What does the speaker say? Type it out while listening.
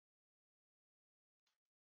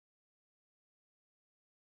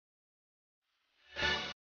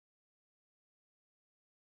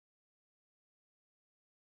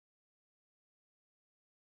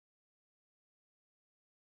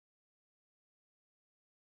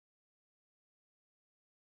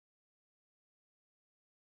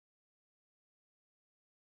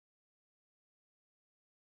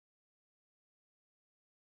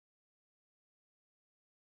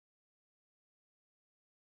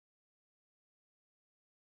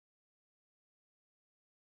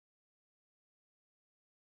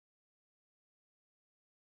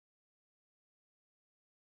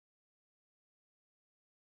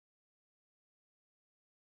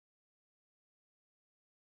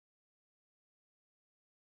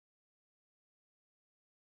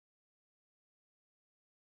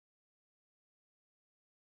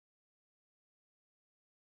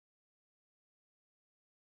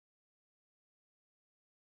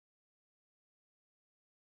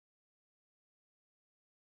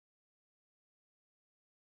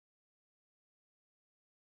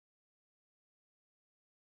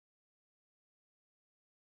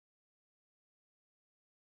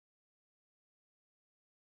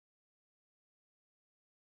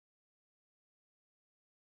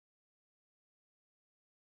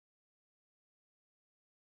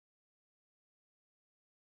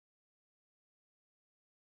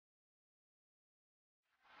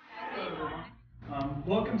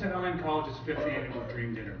Welcome to LIM College's 5th annual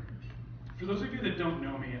Dream Dinner. For those of you that don't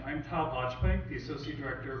know me, I'm Todd Lodgepike, the Associate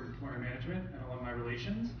Director of Employer Management and Alumni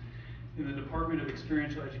Relations in the Department of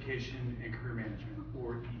Experiential Education and Career Management,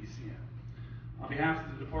 or ECM. On behalf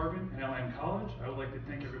of the department and LIM College, I would like to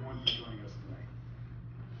thank everyone for joining us tonight.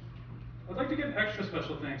 I'd like to give extra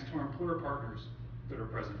special thanks to our employer partners that are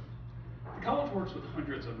present. The college works with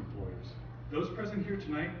hundreds of employers. Those present here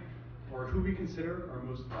tonight are who we consider our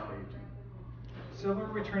most valued. Several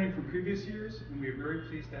are returning from previous years, and we are very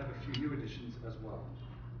pleased to have a few new additions as well.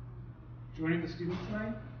 Joining the students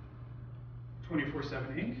tonight,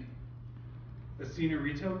 24/7 Inc., Ascena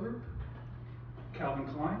Retail Group,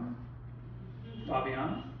 Klein,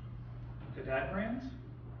 Faviana, Haddad Brands,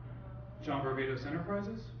 Varvatos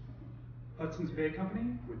Enterprises, Hudson's Bay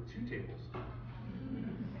Company with 2 tables,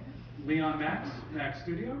 Leon Max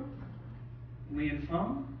Studio,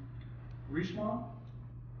 Fung, Richemont,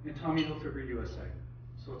 and Tommy Hilfiger USA.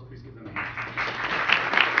 So let's please give them a hand.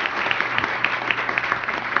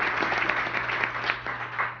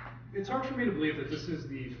 It's hard for me to believe that this is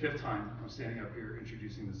the 5th time I'm standing up here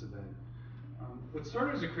introducing this event. What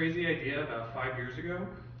started as a crazy idea about 5 years ago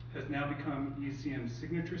has now become ECM's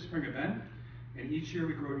signature spring event, and each year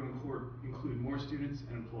we grow to include more students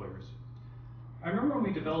and employers. I remember when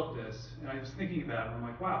we developed this, and I was thinking about it, and I'm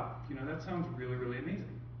like, wow, that sounds really, really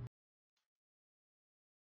amazing.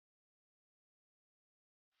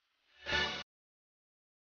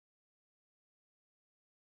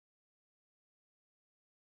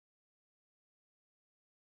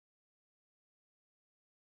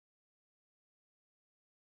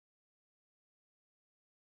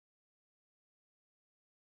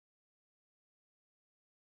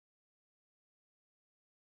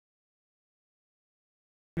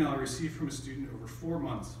 Email I received from a student over 4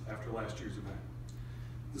 months after last year's event.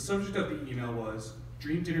 The subject of the email was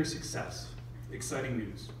Dream Dinner Success, Exciting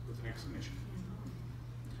News, with an exclamation.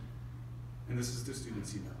 And this is the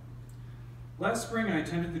student's email. Last spring I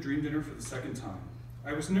attended the Dream Dinner for the 2nd time.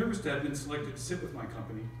 I was nervous to have been selected to sit with my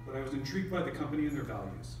company, but I was intrigued by the company and their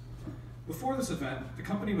values. Before this event, the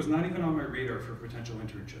company was not even on my radar for potential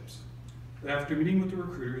internships. But after meeting with the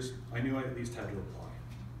recruiters, I knew I at least had to apply.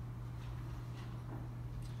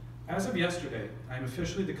 As of yesterday, I am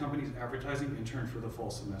officially the company's advertising intern for the fall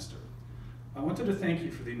semester. I wanted to thank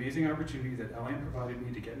you for the amazing opportunity that LIM provided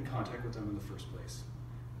me to get in contact with them in the first place.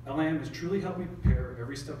 LIM has truly helped me prepare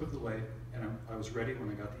every step of the way, and I was ready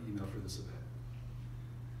when I got the email for this event.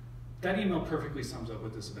 That email perfectly sums up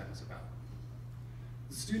what this event is about.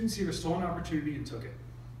 The students here saw an opportunity and took it.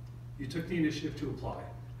 You took the initiative to apply,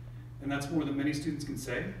 and that's more than many students can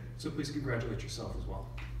say, so please congratulate yourself as well.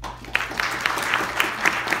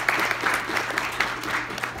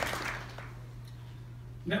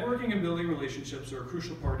 Networking and building relationships are a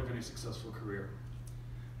crucial part of any successful career.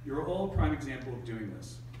 You're all a prime example of doing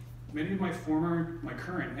this. Many of my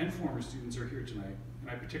current and former students are here tonight, and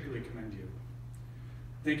I particularly commend you.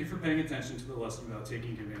 Thank you for paying attention to the lesson about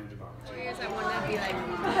taking advantage of opportunities. I want to be like,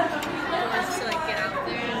 just to get out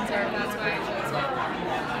there and serve. That's why I chose it.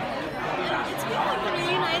 It's been like a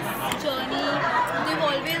really nice journey.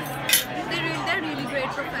 They're really great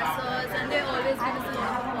professors, and they always give us a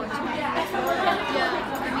lot of opportunities. Yeah,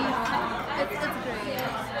 I mean, it's great.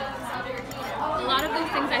 A lot of those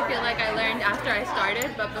things I feel like I learned after I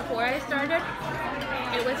started, but before I started,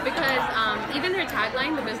 it was because even their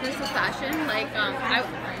tagline, the business of fashion,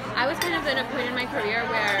 I was kind of in a point in my career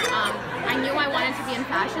where I knew I wanted to be in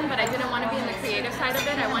fashion, but I didn't want to be in the creative side of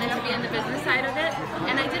it. I wanted to be in the business side of it,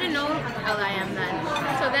 and I didn't know LIM then.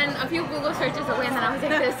 So then a few Google searches away, and then I was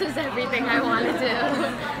like, this is everything I want to do.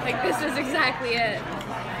 This is exactly it.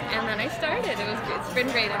 And then I started. It's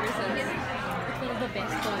been great ever since. It's one of the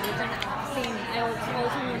best colleges, and same. I also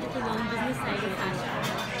wanted to learn business side of fashion.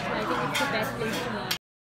 So I think it's the best place to learn.